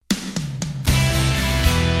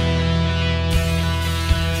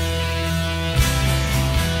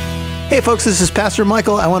Hey folks, this is Pastor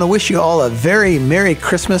Michael. I want to wish you all a very Merry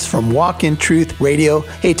Christmas from Walk in Truth Radio.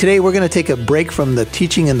 Hey, today we're going to take a break from the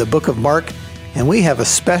teaching in the book of Mark, and we have a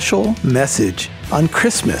special message on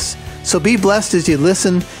Christmas. So be blessed as you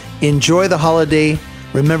listen. Enjoy the holiday.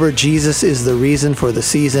 Remember, Jesus is the reason for the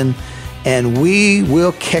season, and we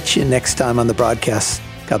will catch you next time on the broadcast.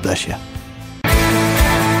 God bless you.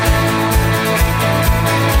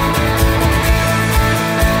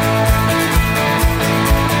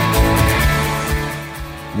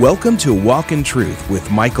 Welcome to Walk in Truth with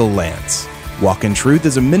Michael Lance. Walk in Truth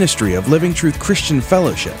is a ministry of Living Truth Christian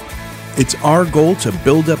Fellowship. It's our goal to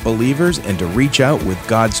build up believers and to reach out with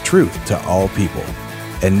God's truth to all people.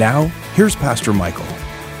 And now, here's Pastor Michael.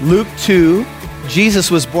 Luke 2, Jesus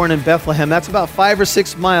was born in Bethlehem. That's about 5 or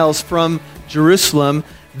 6 miles from Jerusalem.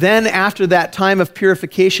 Then after that time of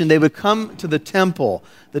purification, they would come to the temple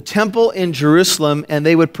in Jerusalem, and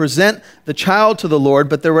they would present the child to the Lord,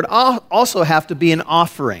 but there would also have to be an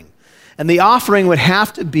offering. And the offering would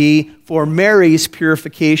have to be for Mary's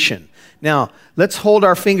purification. Now, let's hold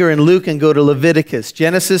our finger in Luke and go to Leviticus.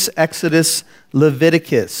 Genesis, Exodus,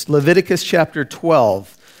 Leviticus. Leviticus chapter 12,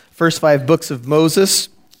 first 5 books of Moses.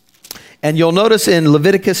 And you'll notice in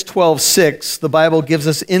Leviticus 12:6, the Bible gives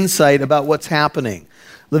us insight about what's happening.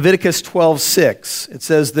 Leviticus 12:6, it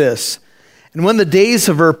says this, "And when the days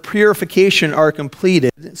of her purification are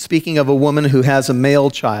completed," speaking of a woman who has a male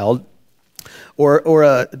child or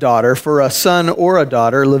a daughter, for a son or a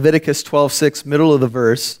daughter, Leviticus 12:6, middle of the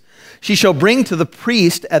verse, "she shall bring to the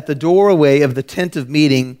priest at the doorway of the tent of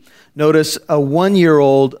meeting," notice, "a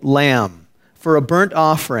 1-year-old lamb for a burnt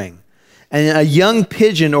offering, and a young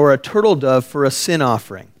pigeon or a turtle dove for a sin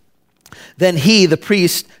offering. Then he, the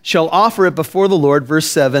priest, shall offer it before the Lord," verse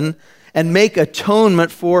 7, "and make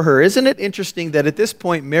atonement for her." Isn't it interesting that at this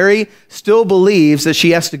point, Mary still believes that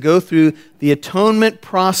she has to go through the atonement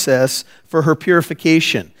process for her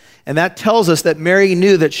purification. And that tells us that Mary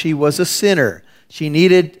knew that she was a sinner. She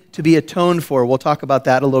needed to be atoned for. We'll talk about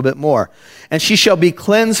that a little bit more. "And she shall be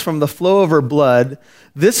cleansed from the flow of her blood.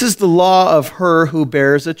 This is the law of her who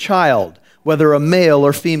bears a child, whether a male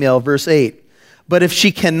or female," verse 8. "But if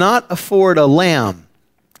she cannot afford a lamb,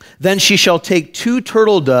 then she shall take 2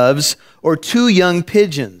 turtle doves or 2 young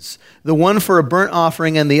pigeons, the one for a burnt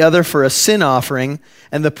offering and the other for a sin offering,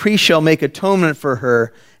 and the priest shall make atonement for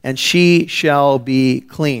her, and she shall be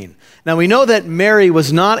clean." Now we know that Mary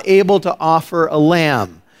was not able to offer a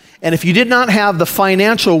lamb. And if you did not have the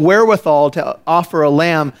financial wherewithal to offer a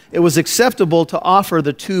lamb, it was acceptable to offer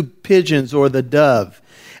the 2 pigeons or the dove.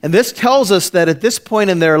 And this tells us that at this point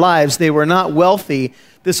in their lives, they were not wealthy.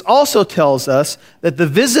 This also tells us that the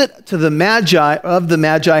visit to the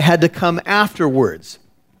Magi had to come afterwards.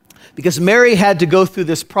 Because Mary had to go through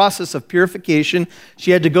this process of purification. She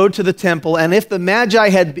had to go to the temple. And if the Magi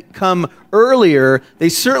had come earlier, they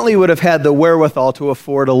certainly would have had the wherewithal to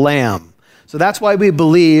afford a lamb. So that's why we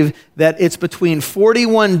believe that it's between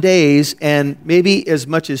 41 days and maybe as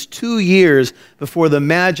much as 2 years before the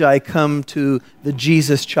Magi come to the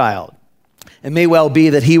Jesus child. It may well be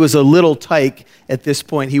that he was a little tyke at this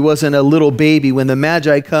point. He wasn't a little baby when the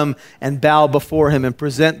Magi come and bow before him and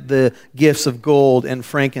present the gifts of gold and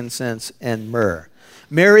frankincense and myrrh.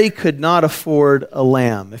 Mary could not afford a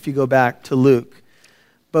lamb, if you go back to Luke.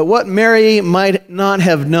 But what Mary might not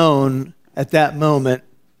have known at that moment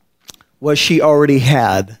was she already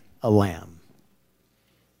had a lamb.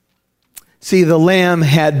 See, the lamb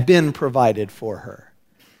had been provided for her.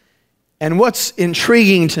 And what's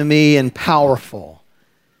intriguing to me and powerful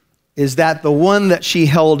is that the one that she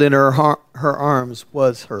held in her arms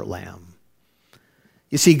was her lamb.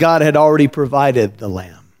 You see, God had already provided the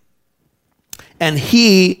lamb. And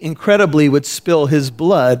he, incredibly, would spill his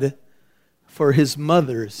blood for his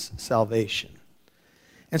mother's salvation.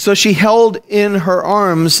 And so she held in her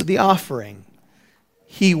arms the offering.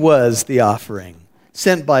 He was the offering,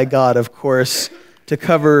 sent by God, of course, to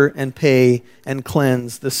cover and pay and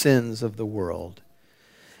cleanse the sins of the world.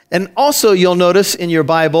 And also you'll notice in your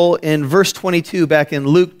Bible, in verse 22, back in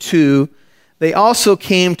Luke 2, they also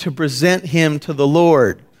came to present him to the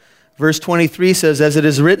Lord. Verse 23 says, "As it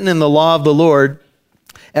is written in the law of the Lord,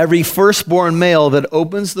 every firstborn male that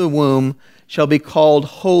opens the womb shall be called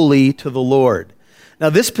holy to the Lord." Now,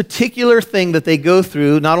 this particular thing that they go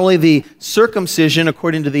through, not only the circumcision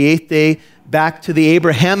according to the 8th day back to the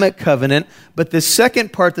Abrahamic covenant, but the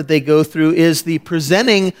second part that they go through is the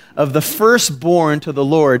presenting of the firstborn to the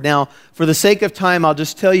Lord. Now, for the sake of time, I'll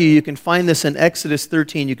just tell you, you can find this in Exodus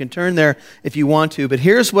 13. You can turn there if you want to. But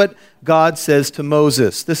here's what God says to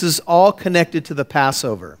Moses. This is all connected to the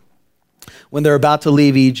Passover when they're about to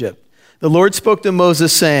leave Egypt. The Lord spoke to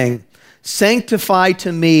Moses saying, sanctify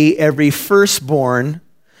to me every firstborn,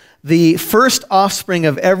 the first offspring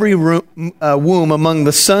of every womb among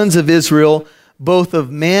the sons of Israel, both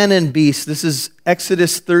of man and beast. This is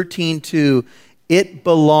Exodus 13:2. It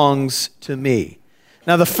belongs to me.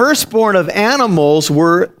 Now, the firstborn of animals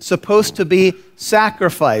were supposed to be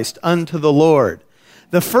sacrificed unto the Lord.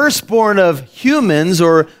 The firstborn of humans,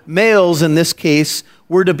 or males in this case,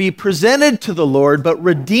 were to be presented to the Lord, but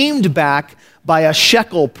redeemed back by a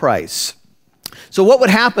shekel price. So what would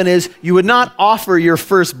happen is you would not offer your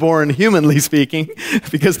firstborn, humanly speaking,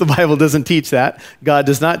 because the Bible doesn't teach that. God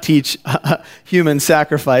does not teach human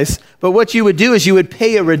sacrifice. But what you would do is you would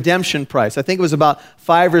pay a redemption price. I think it was about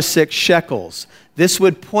 5 or 6 shekels. This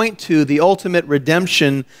would point to the ultimate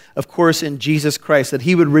redemption, of course, in Jesus Christ, that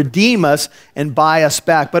he would redeem us and buy us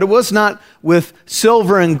back. But it was not with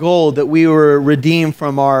silver and gold that we were redeemed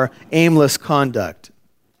from our aimless conduct,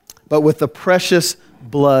 but with the precious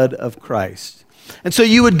blood of Christ. And so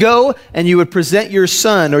you would go and you would present your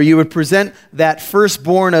son, or you would present that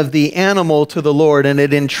firstborn of the animal to the Lord. And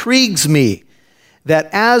it intrigues me that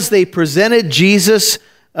as they presented Jesus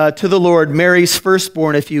to the Lord, Mary's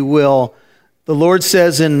firstborn, if you will, the Lord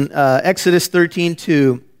says in Exodus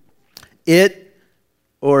 13:2, it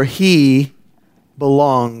or he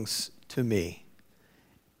belongs to me.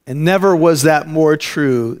 And never was that more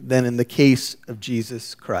true than in the case of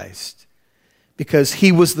Jesus Christ, because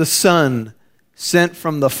he was the Son sent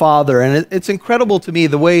from the Father. And it's incredible to me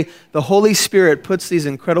the way the Holy Spirit puts these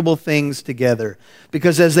incredible things together.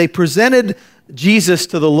 Because as they presented Jesus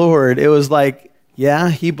to the Lord, it was like, yeah,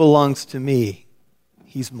 he belongs to me.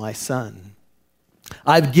 He's my son.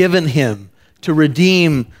 I've given him to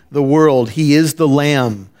redeem the world. He is the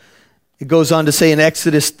Lamb. It goes on to say in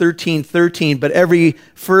Exodus 13:13, but every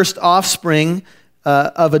first offspring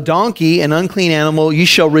of a donkey, an unclean animal, you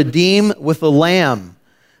shall redeem with a lamb.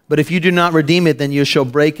 But if you do not redeem it, then you shall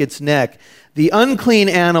break its neck. The unclean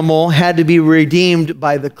animal had to be redeemed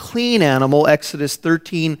by the clean animal, Exodus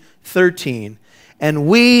 13:13. And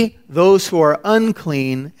we, those who are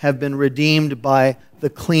unclean, have been redeemed by the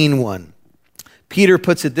clean one. Peter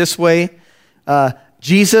puts it this way,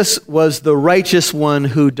 Jesus was the righteous one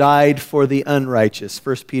who died for the unrighteous,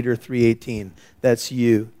 1 Peter 3:18. That's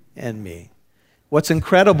you and me. What's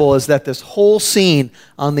incredible is that this whole scene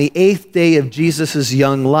on the 8th day of Jesus'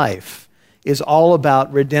 young life is all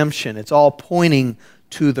about redemption. It's all pointing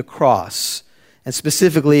to the cross. And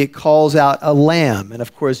specifically, it calls out a lamb. And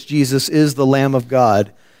of course, Jesus is the Lamb of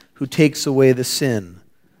God who takes away the sin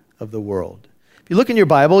of the world. If you look in your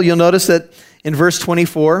Bible, you'll notice that in verse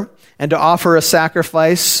 24, and to offer a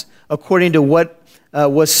sacrifice according to what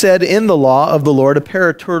was said in the law of the Lord, a pair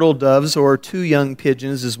of turtle doves or 2 young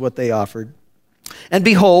pigeons is what they offered. And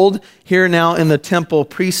behold, here now in the temple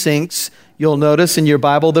precincts, you'll notice in your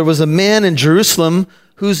Bible, there was a man in Jerusalem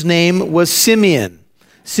whose name was Simeon.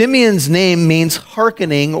 Simeon's name means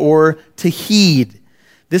hearkening or to heed.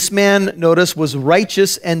 This man, notice, was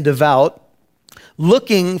righteous and devout,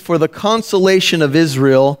 looking for the consolation of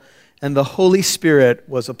Israel, and the Holy Spirit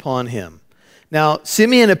was upon him. Now,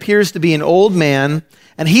 Simeon appears to be an old man,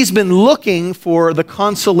 and he's been looking for the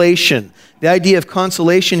consolation. The idea of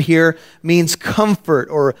consolation here means comfort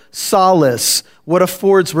or solace, what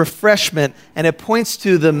affords refreshment, and it points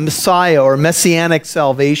to the Messiah or messianic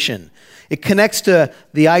salvation. It connects to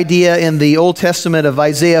the idea in the Old Testament of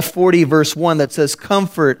Isaiah 40, verse 1, that says,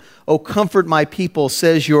 comfort, O comfort my people,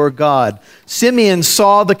 says your God. Simeon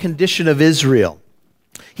saw the condition of Israel.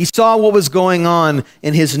 He saw what was going on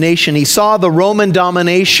in his nation. He saw the Roman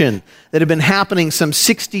domination that had been happening some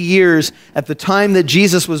 60 years at the time that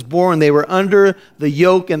Jesus was born. They were under the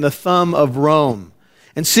yoke and the thumb of Rome.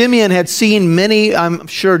 And Simeon had seen many, I'm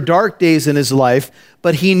sure, dark days in his life,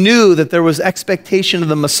 but he knew that there was expectation of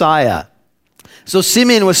the Messiah. So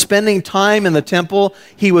Simeon was spending time in the temple.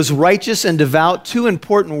 He was righteous and devout, 2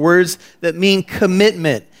 important words that mean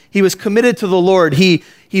commitment. He was committed to the Lord. He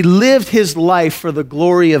lived his life for the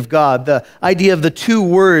glory of God. The idea of the 2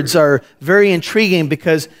 words are very intriguing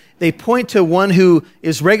because they point to one who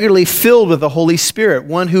is regularly filled with the Holy Spirit,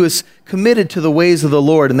 one who is committed to the ways of the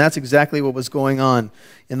Lord. And that's exactly what was going on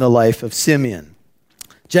in the life of Simeon.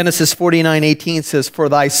 Genesis 49:18 says, for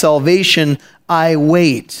thy salvation I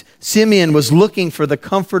wait. Simeon was looking for the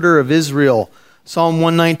comforter of Israel. Psalm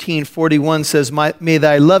 119:41 says, may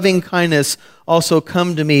thy loving kindness also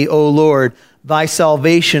come to me, O Lord, thy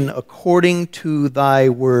salvation according to thy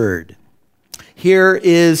word. Here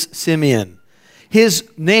is Simeon. His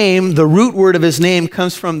name, the root word of his name,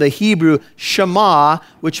 comes from the Hebrew Shema,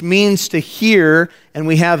 which means to hear. And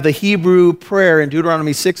we have the Hebrew prayer in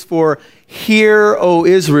Deuteronomy 6:4, hear, O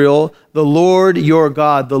Israel, the Lord your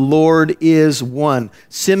God, the Lord is one.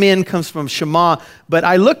 Simeon comes from Shema, but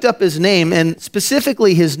I looked up his name, and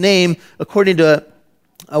specifically his name, according to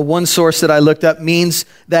one source that I looked up, means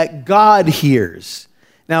that God hears.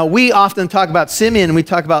 Now, we often talk about Simeon, and we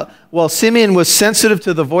talk about, well, Simeon was sensitive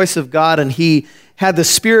to the voice of God, and he had the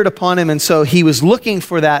Spirit upon him, and so he was looking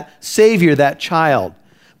for that Savior, that child.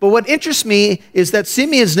 But what interests me is that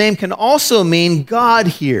Simeon's name can also mean God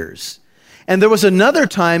hears. And there was another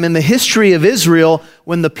time in the history of Israel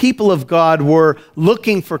when the people of God were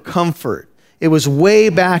looking for comfort. It was way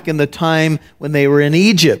back in the time when they were in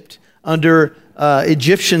Egypt under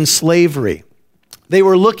Egyptian slavery. They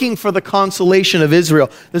were looking for the consolation of Israel.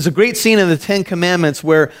 There's a great scene in the Ten Commandments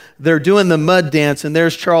where they're doing the mud dance, and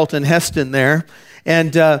there's Charlton Heston there.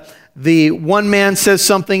 And the one man says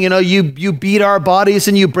something, you beat our bodies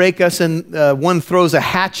and you break us, and one throws a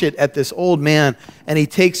hatchet at this old man, and he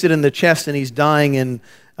takes it in the chest, and he's dying in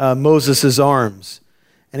Moses' arms.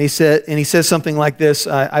 And he says something like this,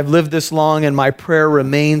 I've lived this long, and my prayer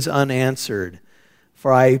remains unanswered,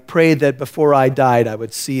 for I prayed that before I died I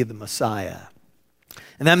would see the Messiah.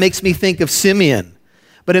 And that makes me think of Simeon.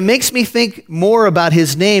 But it makes me think more about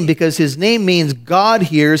his name, because his name means God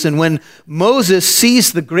hears. And when Moses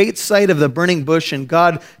sees the great sight of the burning bush and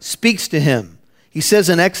God speaks to him, he says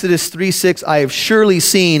in Exodus 3:6, I have surely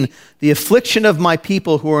seen the affliction of my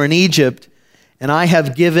people who are in Egypt, and I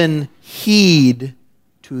have given heed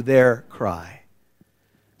to their cry.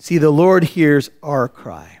 See, the Lord hears our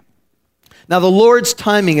cry. Now, the Lord's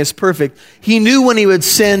timing is perfect. He knew when he would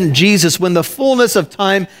send Jesus. When the fullness of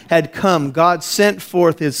time had come, God sent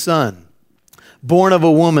forth his Son, born of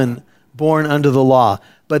a woman, born under the law.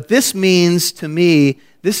 But this means to me,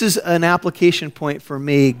 this is an application point for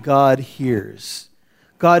me, God hears.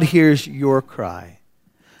 God hears your cry.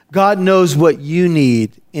 God knows what you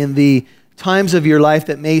need in the times of your life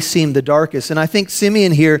that may seem the darkest. And I think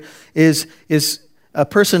Simeon here is a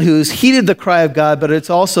person who's heeded the cry of God, but it's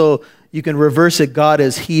also, you can reverse it, God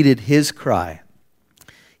has heeded his cry.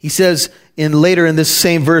 He says later in this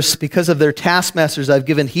same verse, because of their taskmasters, I've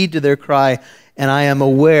given heed to their cry, and I am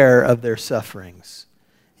aware of their sufferings.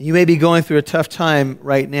 And you may be going through a tough time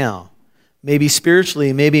right now, maybe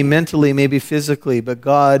spiritually, maybe mentally, maybe physically, but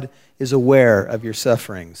God is aware of your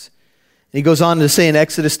sufferings. And he goes on to say in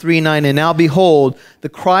Exodus 3:9, and now behold, the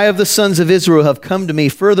cry of the sons of Israel have come to me.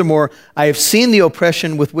 Furthermore, I have seen the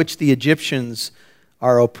oppression with which the Egyptians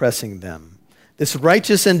are oppressing them. This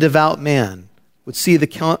righteous and devout man would see the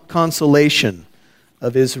consolation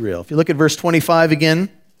of Israel. If you look at verse 25 again,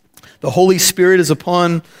 the Holy Spirit is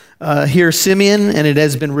upon here Simeon, and it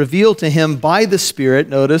has been revealed to him by the Spirit,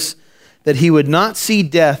 notice, that he would not see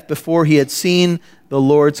death before he had seen the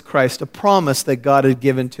Lord's Christ, a promise that God had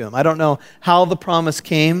given to him. I don't know how the promise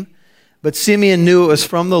came, but Simeon knew it was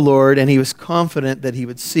from the Lord, and he was confident that he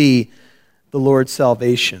would see the Lord's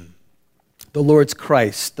salvation. The Lord's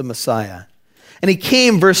Christ, the Messiah. And he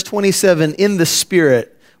came, verse 27, in the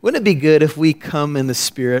Spirit. Wouldn't it be good if we come in the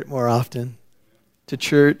Spirit more often? To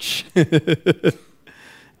church,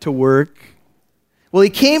 to work. Well, he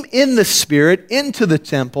came in the Spirit into the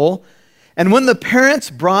temple, and when the parents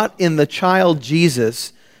brought in the child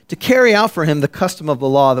Jesus to carry out for him the custom of the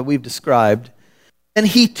law that we've described, and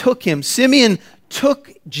he took him, Simeon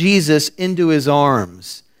took Jesus into his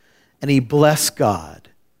arms, and he blessed God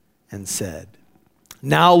and said,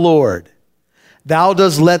 now, Lord, thou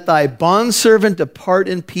dost let thy bondservant depart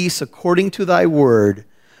in peace according to thy word,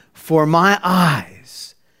 for my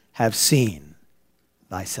eyes have seen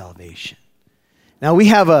thy salvation. Now, we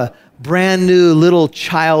have a brand new little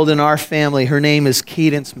child in our family. Her name is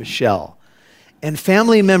Cadence Michelle. And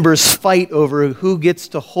family members fight over who gets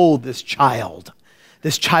to hold this child.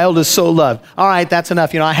 This child is so loved. All right, that's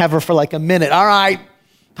enough. I have her for like a minute. All right,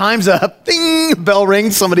 time's up. Ding, bell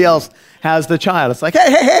rings. Somebody else has the child. It's like,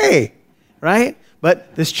 hey, right?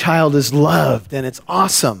 But this child is loved, and it's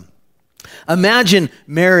awesome. Imagine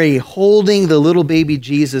Mary holding the little baby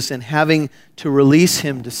Jesus and having to release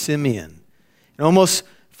him to Simeon. It almost,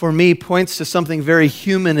 for me, points to something very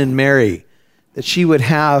human in Mary that she would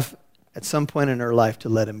have at some point in her life to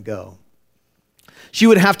let him go. She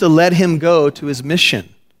would have to let him go to his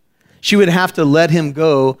mission. She would have to let him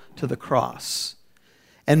go to the cross.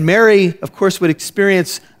 And Mary, of course, would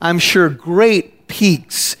experience, I'm sure, great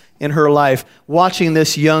peaks in her life watching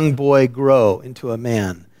this young boy grow into a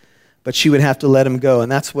man. But she would have to let him go,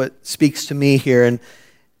 and that's what speaks to me here. And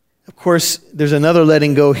of course, there's another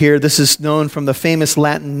letting go here. This is known from the famous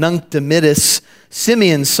Latin Nunc Dimittis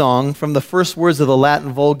Simeon song, from the first words of the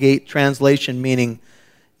Latin Vulgate translation, meaning,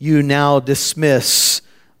 you now dismiss,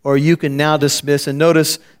 or you can now dismiss. And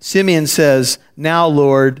notice Simeon says, now,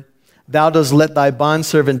 Lord, thou dost let thy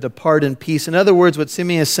bondservant depart in peace. In other words, what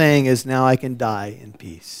Simeon is saying is, now I can die in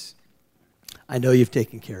peace. I know you've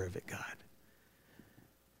taken care of it, God.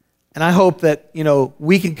 And I hope that,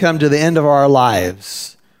 we can come to the end of our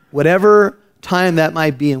lives, whatever time that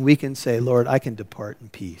might be, and we can say, Lord, I can depart in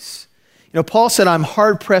peace. Paul said, I'm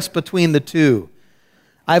hard-pressed between the two.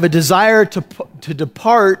 I have a desire to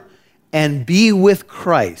depart and be with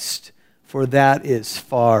Christ, for that is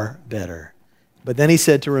far better. But then he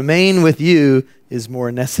said, to remain with you is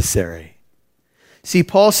more necessary. See,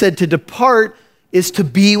 Paul said to depart is to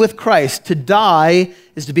be with Christ. To die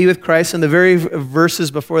is to be with Christ. And the very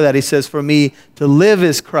verses before that, he says, for me to live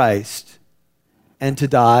is Christ, and to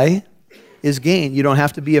die is gain. You don't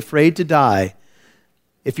have to be afraid to die.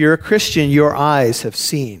 If you're a Christian, your eyes have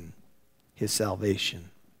seen his salvation.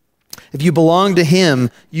 If you belong to him,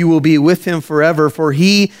 you will be with him forever, for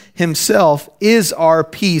he himself is our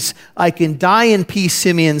peace. I can die in peace,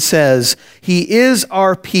 Simeon says. He is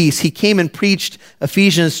our peace. He came and preached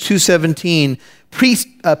Ephesians 2:17.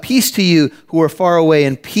 Peace to you who are far away,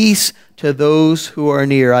 and peace to those who are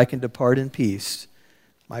near. I can depart in peace.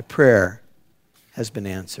 My prayer has been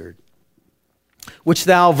answered. Which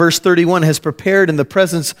thou, verse 31, has prepared in the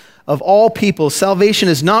presence of all people. Salvation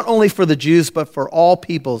is not only for the Jews, but for all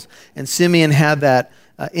peoples. And Simeon had that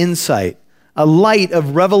insight. A light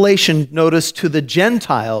of revelation, notice, to the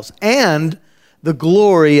Gentiles and the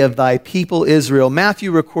glory of thy people Israel.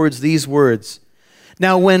 Matthew records these words.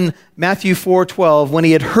 Now when, Matthew 4:12, when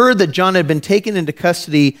he had heard that John had been taken into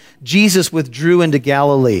custody, Jesus withdrew into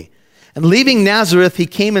Galilee. And leaving Nazareth, he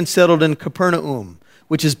came and settled in Capernaum,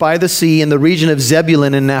 which is by the sea in the region of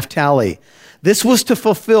Zebulun and Naphtali. This was to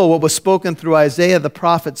fulfill what was spoken through Isaiah the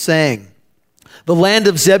prophet, saying, the land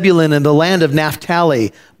of Zebulun and the land of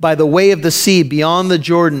Naphtali, by the way of the sea beyond the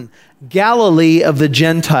Jordan, Galilee of the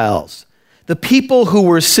Gentiles. The people who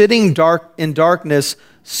were sitting in darkness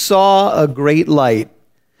saw a great light.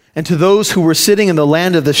 And to those who were sitting in the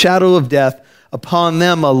land of the shadow of death, upon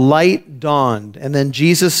them a light dawned. And then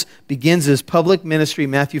Jesus begins his public ministry,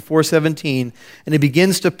 Matthew 4:17, and he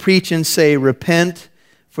begins to preach and say, repent,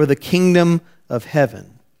 for the kingdom of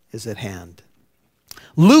heaven is at hand.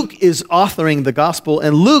 Luke is authoring the gospel,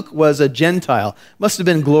 and Luke was a Gentile. Must have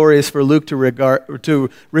been glorious for Luke to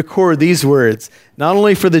record these words, not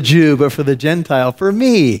only for the Jew, but for the Gentile, for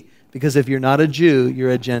me, because if you're not a Jew,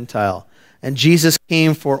 you're a Gentile. And Jesus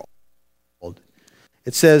came for all.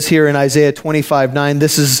 It says here in Isaiah 25:9,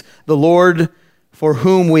 this is the Lord for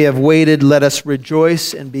whom we have waited. Let us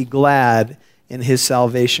rejoice and be glad in his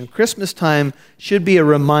salvation. Christmas time should be a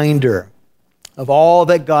reminder of all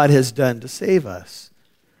that God has done to save us.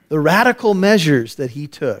 The radical measures that he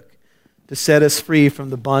took to set us free from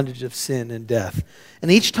the bondage of sin and death. And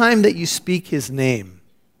each time that you speak his name,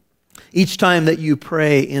 each time that you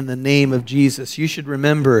pray in the name of Jesus, you should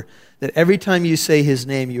remember that every time you say his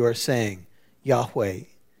name, you are saying, Yahweh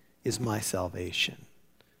is my salvation.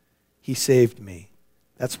 He saved me.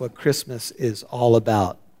 That's what Christmas is all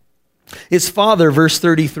about. His father, verse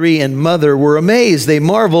 33, and mother were amazed. They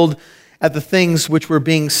marveled at the things which were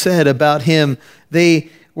being said about him. They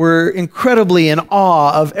were incredibly in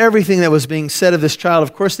awe of everything that was being said of this child.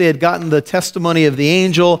 Of course, they had gotten the testimony of the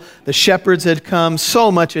angel. The shepherds had come.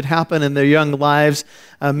 So much had happened in their young lives.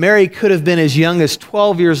 Mary could have been as young as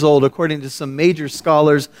 12 years old, according to some major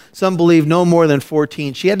scholars. Some believe no more than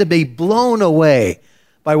 14. She had to be blown away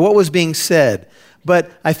by what was being said.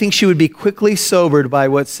 But I think she would be quickly sobered by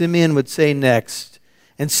what Simeon would say next.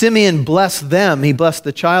 And Simeon blessed them. He blessed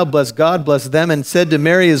the child, blessed God, blessed them, and said to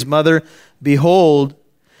Mary, his mother, behold,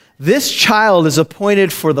 this child is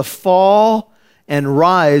appointed for the fall and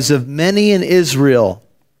rise of many in Israel,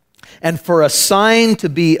 and for a sign to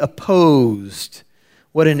be opposed.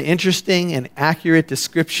 What an interesting and accurate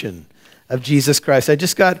description of Jesus Christ. I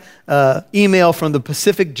just got an email from the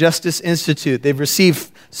Pacific Justice Institute. They've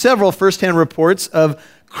received several firsthand reports of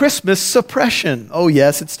Christmas suppression. Oh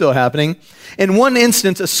yes, it's still happening. In one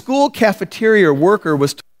instance, a school cafeteria worker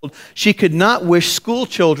was told she could not wish school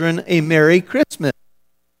children a Merry Christmas.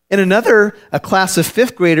 In another, a class of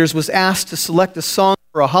fifth graders was asked to select a song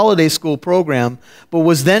for a holiday school program, but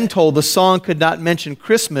was then told the song could not mention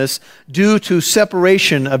Christmas due to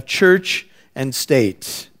separation of church and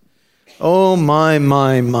state. Oh my,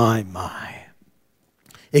 my, my, my.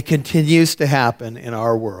 It continues to happen in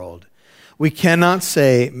our world. We cannot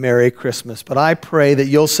say Merry Christmas, but I pray that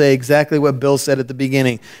you'll say exactly what Bill said at the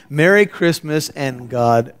beginning. Merry Christmas and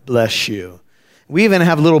God bless you. We even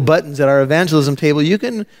have little buttons at our evangelism table. You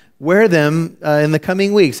can wear them in the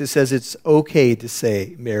coming weeks. It says it's okay to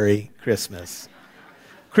say Merry Christmas.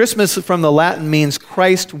 Christmas from the Latin means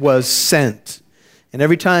Christ was sent. And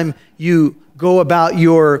every time you go about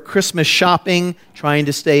your Christmas shopping, trying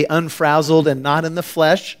to stay unfrazzled and not in the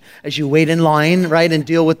flesh as you wait in line, right, and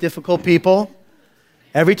deal with difficult people,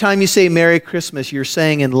 every time you say Merry Christmas, you're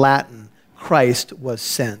saying in Latin, Christ was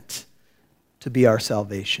sent to be our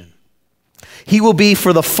salvation. He will be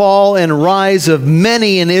for the fall and rise of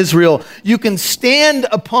many in Israel. You can stand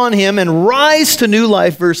upon him and rise to new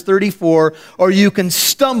life, verse 34, or you can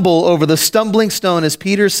stumble over the stumbling stone, as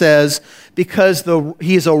Peter says, because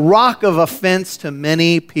he is a rock of offense to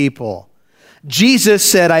many people. Jesus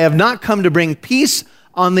said, I have not come to bring peace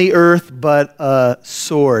on the earth, but a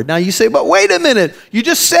sword. Now you say, but wait a minute. You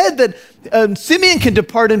just said that Simeon can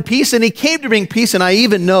depart in peace, and he came to bring peace. And I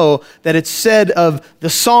even know that it's said of the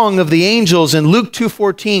song of the angels in Luke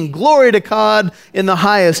 2:14, glory to God in the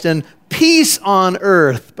highest and peace on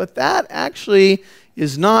earth. But that actually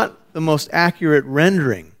is not the most accurate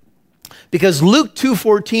rendering. Because Luke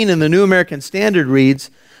 2:14 in the New American Standard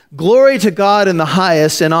reads, glory to God in the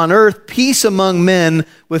highest, and on earth peace among men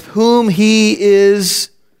with whom he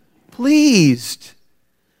is pleased.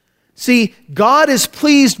 See, God is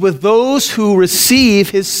pleased with those who receive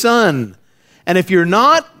his Son. And if you're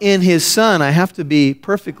not in his Son, I have to be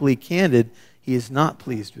perfectly candid, he is not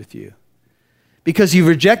pleased with you. Because you've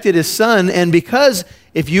rejected his Son, and because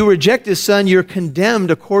if you reject his Son, you're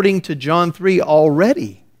condemned according to John 3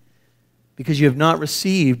 already. Because you have not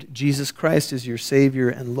received Jesus Christ as your Savior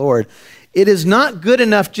and Lord. It is not good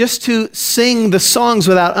enough just to sing the songs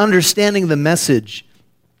without understanding the message.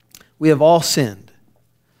 We have all sinned.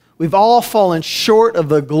 We've all fallen short of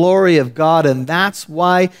the glory of God, and that's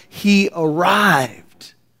why he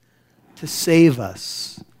arrived to save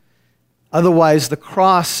us. Otherwise, the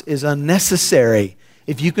cross is unnecessary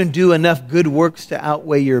if you can do enough good works to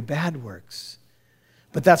outweigh your bad works.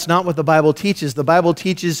 But that's not what the Bible teaches. The Bible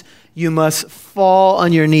teaches you must fall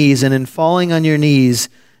on your knees, and in falling on your knees,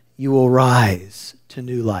 you will rise to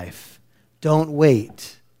new life. Don't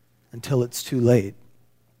wait until it's too late.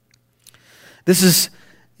 This is,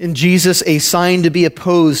 in Jesus, a sign to be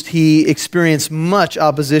opposed. He experienced much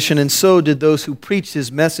opposition, and so did those who preached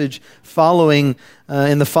his message in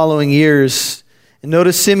the following years. And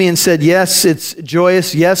notice Simeon said, yes, it's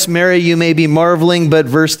joyous. Yes, Mary, you may be marveling, but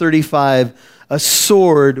verse 35, a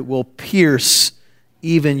sword will pierce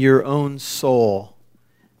even your own soul.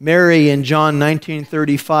 Mary in John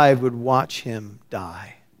 19:35 would watch him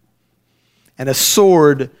die. And a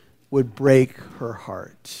sword would break her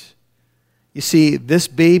heart. You see, this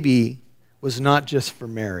baby was not just for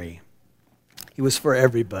Mary. He was for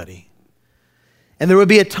everybody. And there would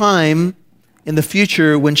be a time in the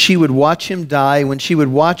future when she would watch him die, when she would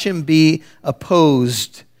watch him be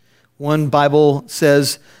opposed. One Bible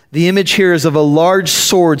says, the image here is of a large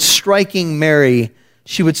sword striking Mary.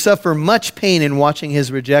 She would suffer much pain in watching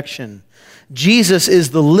his rejection. Jesus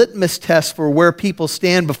is the litmus test for where people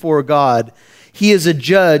stand before God. He is a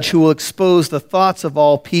judge who will expose the thoughts of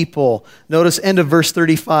all people. Notice end of verse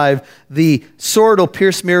 35. The sword will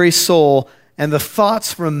pierce Mary's soul, and the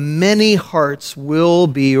thoughts from many hearts will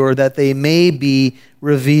be, or that they may be,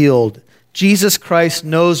 revealed. Jesus Christ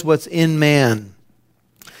knows what's in man.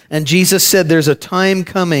 And Jesus said there's a time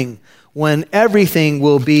coming when everything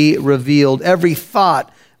will be revealed. Every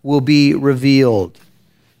thought will be revealed.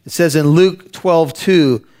 It says in Luke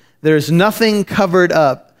 12:2, there's nothing covered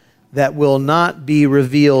up that will not be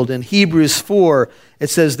revealed. In Hebrews 4, it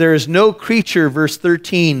says there is no creature, verse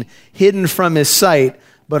 13, hidden from his sight,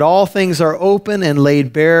 but all things are open and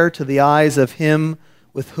laid bare to the eyes of him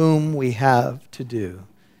with whom we have to do.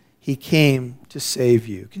 He came to save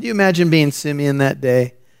you. Can you imagine being Simeon that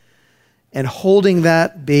day? And holding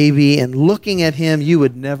that baby and looking at him, you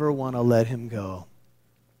would never want to let him go.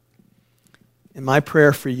 And my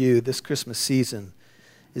prayer for you this Christmas season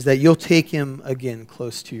is that you'll take him again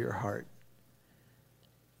close to your heart.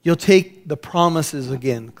 You'll take the promises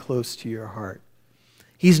again close to your heart.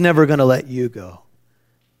 He's never going to let you go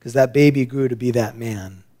because that baby grew to be that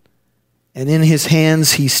man. And in his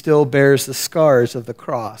hands, he still bears the scars of the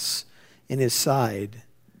cross in his side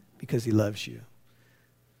because he loves you.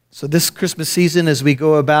 So this Christmas season, as we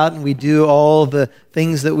go about and we do all the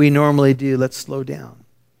things that we normally do, let's slow down.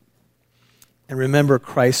 And remember,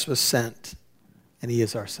 Christ was sent, and he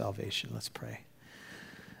is our salvation. Let's pray.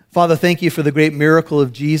 Father, thank you for the great miracle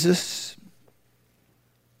of Jesus.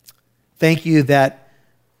 Thank you that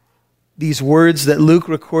these words that Luke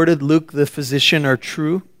recorded, Luke the physician, are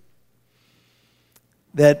true.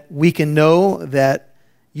 That we can know that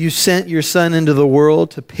you sent your Son into the world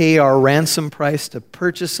to pay our ransom price, to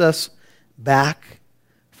purchase us back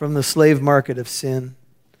from the slave market of sin.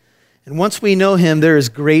 And once we know him, there is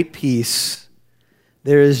great peace.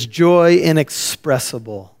 There is joy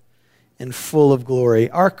inexpressible and full of glory.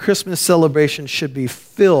 Our Christmas celebration should be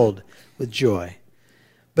filled with joy.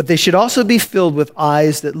 But they should also be filled with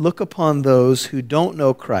eyes that look upon those who don't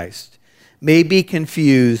know Christ, may be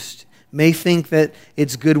confused, may think that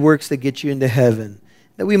it's good works that get you into heaven,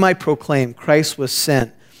 that we might proclaim Christ was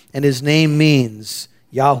sent, and his name means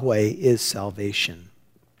Yahweh is salvation.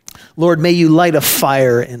 Lord, may you light a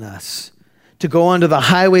fire in us to go onto the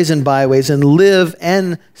highways and byways and live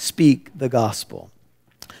and speak the gospel.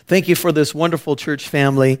 Thank you for this wonderful church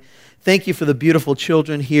family. Thank you for the beautiful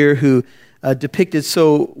children here who depicted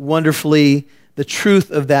so wonderfully the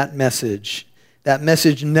truth of that message. That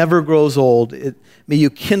message never grows old. May you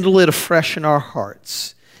kindle it afresh in our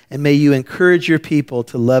hearts, and may you encourage your people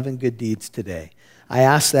to love and good deeds today. I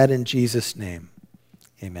ask that in Jesus' name.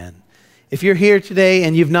 Amen. If you're here today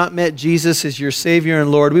and you've not met Jesus as your Savior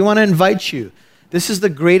and Lord, we want to invite you. This is the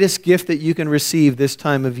greatest gift that you can receive this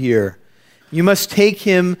time of year. You must take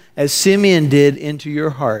him, as Simeon did, into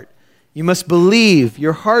your heart. You must believe.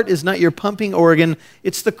 Your heart is not your pumping organ.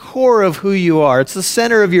 It's the core of who you are. It's the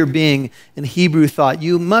center of your being in Hebrew thought.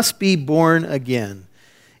 You must be born again.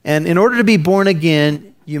 And in order to be born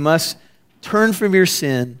again, you must turn from your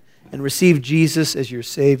sin and receive Jesus as your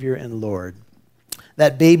Savior and Lord.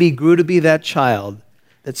 That baby grew to be that child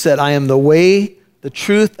that said, I am the way, the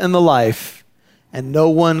truth, and the life, and no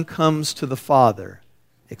one comes to the Father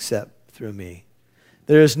except through me.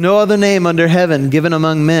 There is no other name under heaven given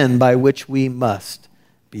among men by which we must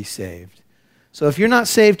be saved. So if you're not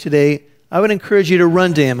saved today, I would encourage you to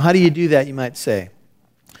run to him. How do you do that, you might say?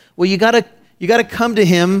 Well, you got to come to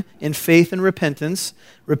him in faith and repentance.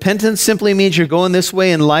 Repentance simply means you're going this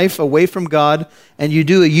way in life, away from God, and you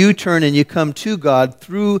do a U-turn and you come to God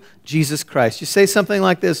through Jesus Christ. You say something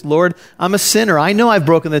like this, Lord, I'm a sinner. I know I've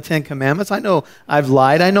broken the 10 Commandments. I know I've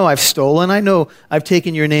lied. I know I've stolen. I know I've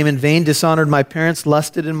taken your name in vain, dishonored my parents,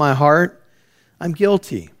 lusted in my heart. I'm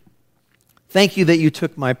guilty. Thank you that you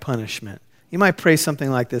took my punishment. You might pray something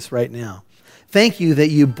like this right now. Thank you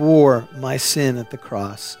that you bore my sin at the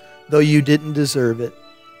cross, though you didn't deserve it.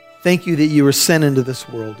 Thank you that you were sent into this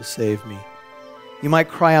world to save me. You might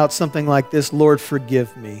cry out something like this, Lord,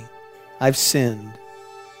 forgive me. I've sinned.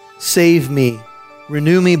 Save me.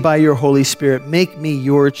 Renew me by your Holy Spirit. Make me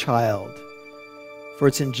your child. For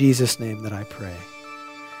it's in Jesus' name that I pray.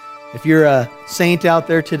 If you're a saint out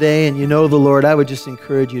there today and you know the Lord, I would just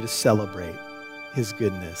encourage you to celebrate his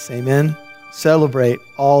goodness. Amen? Celebrate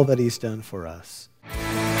all that he's done for us.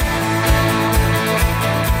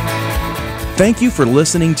 Thank you for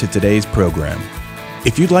listening to today's program.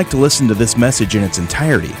 If you'd like to listen to this message in its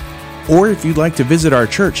entirety, or if you'd like to visit our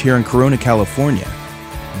church here in Corona, California,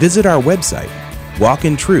 visit our website,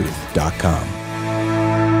 walkintruth.com.